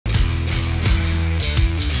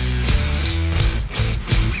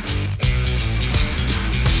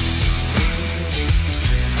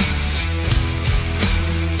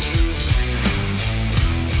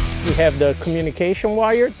have the communication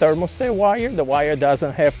wire, thermostat wire. The wire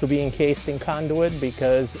doesn't have to be encased in conduit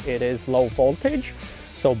because it is low voltage.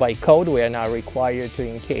 So by code, we are not required to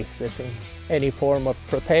encase this in any form of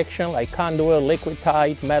protection like conduit, liquid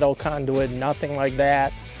tight, metal conduit, nothing like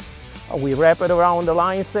that. We wrap it around the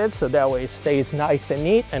line set so that way it stays nice and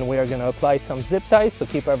neat, and we are going to apply some zip ties to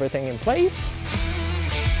keep everything in place.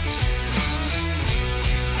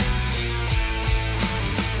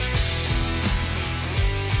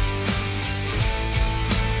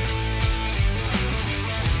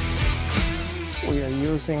 We are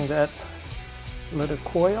using that little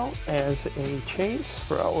coil as a chase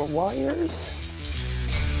for our wires.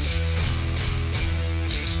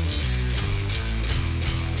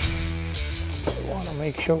 We want to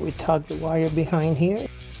make sure we tug the wire behind here.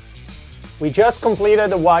 We just completed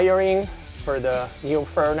the wiring for the new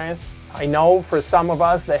furnace. I know for some of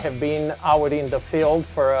us that have been out in the field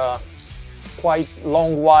for a quite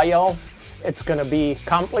long while, it's going to be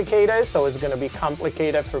complicated, so it's going to be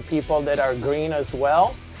complicated for people that are green as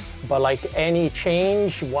well. But like any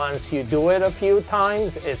change, once you do it a few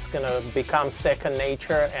times, it's going to become second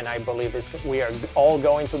nature, and I believe we are all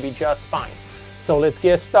going to be just fine. So let's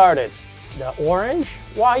get started. The orange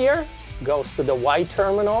wire goes to the white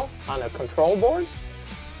terminal on a control board.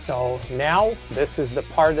 So now this is the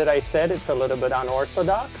part that I said it's a little bit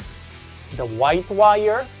unorthodox. The white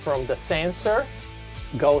wire from the sensor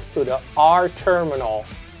goes to the R terminal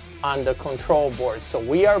on the control board. So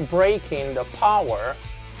we are breaking the power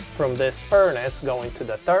from this furnace going to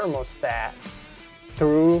the thermostat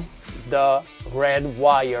through the red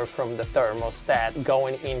wire from the thermostat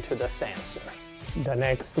going into the sensor. The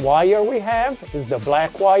next wire we have is the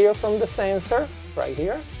black wire from the sensor right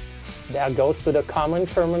here. That goes to the common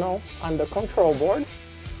terminal on the control board.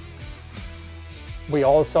 We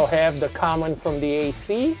also have the common from the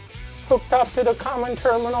AC hooked up to the common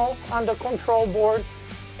terminal on the control board,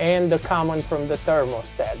 and the common from the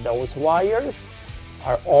thermostat. Those wires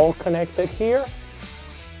are all connected here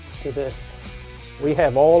to this. We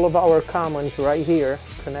have all of our commons right here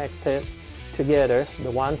connected together.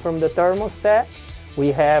 The one from the thermostat,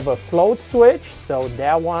 we have a float switch, so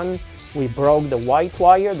that one we broke the white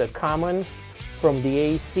wire, the common from the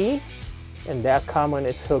AC, and that common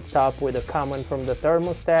is hooked up with the common from the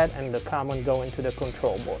thermostat and the common going to the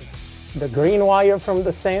control board. The green wire from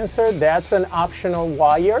the sensor, that's an optional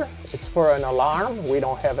wire. It's for an alarm. We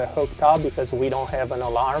don't have it hooked up because we don't have an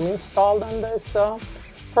alarm installed on this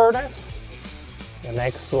furnace. The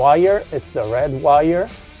next wire, it's the red wire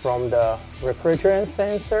from the refrigerant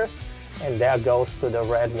sensor, and that goes to the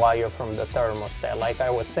red wire from the thermostat. Like I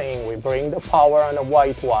was saying, we bring the power on the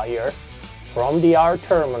white wire from the R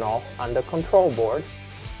terminal on the control board.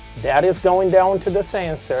 That is going down to the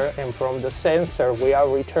sensor, and from the sensor we are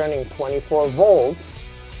returning 24 volts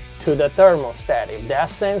to the thermostat. If that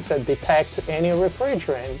sensor detects any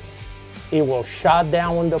refrigerant, it will shut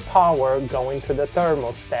down the power going to the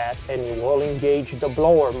thermostat, and it will engage the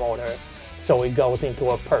blower motor so it goes into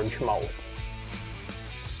a purge mode.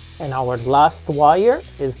 And our last wire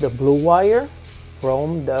is the blue wire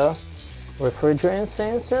from the refrigerant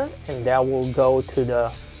sensor, and that will go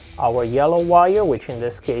to our yellow wire, which in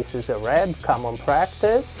this case is a red, common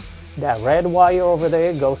practice. That red wire over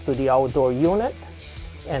there goes to the outdoor unit,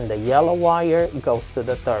 and the yellow wire goes to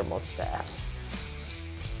the thermostat.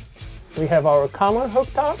 We have our common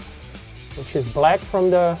hooked up, which is black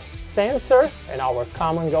from the sensor, and our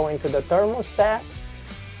common going to the thermostat.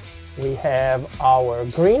 We have our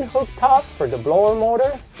green hooked up for the blower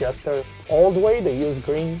motor, just the old way. They use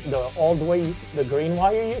green, the old way the green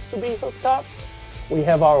wire used to be hooked up. We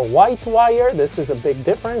have our white wire. This is a big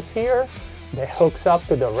difference here. That hooks up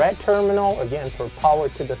to the red terminal, again for power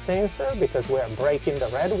to the sensor because we are breaking the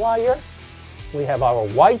red wire. We have our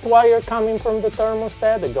white wire coming from the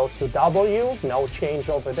thermostat that goes to W, no change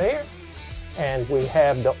over there. And we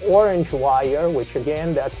have the orange wire, which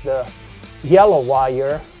again, that's the yellow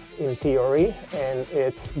wire in theory, and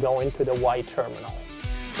it's going to the white terminal.